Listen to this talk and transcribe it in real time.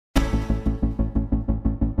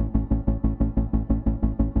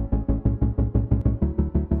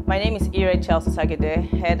My name is Ire Chelsea Sagede,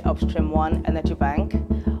 Head of Stream One Energy Bank.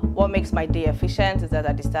 What makes my day efficient is that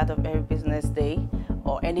at the start of every business day,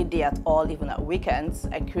 or any day at all, even at weekends,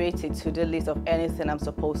 I create a to-do list of anything I'm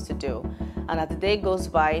supposed to do. And as the day goes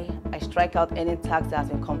by, I strike out any task that has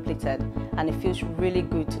been completed. And it feels really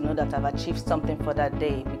good to know that I've achieved something for that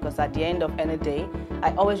day, because at the end of any day,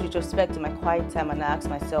 I always retrospect to my quiet time and I ask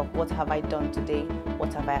myself, what have I done today?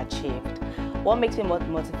 What have I achieved? What makes me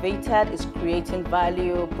motivated is creating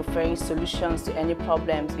value, preferring solutions to any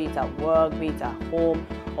problems, be it at work, be it at home,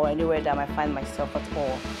 or anywhere that I might find myself at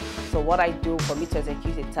all. So what I do for me to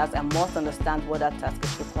execute a task, I must understand what that task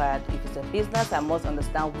is required. If it's a business, I must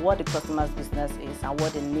understand what the customer's business is and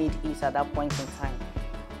what the need is at that point in time.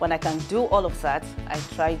 When I can do all of that, I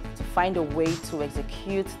try to find a way to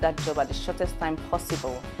execute that job at the shortest time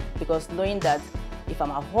possible, because knowing that if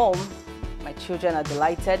I'm at home, my children are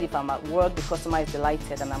delighted. If I'm at work, the customer is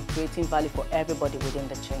delighted, and I'm creating value for everybody within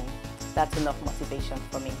the chain. That's enough motivation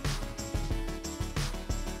for me.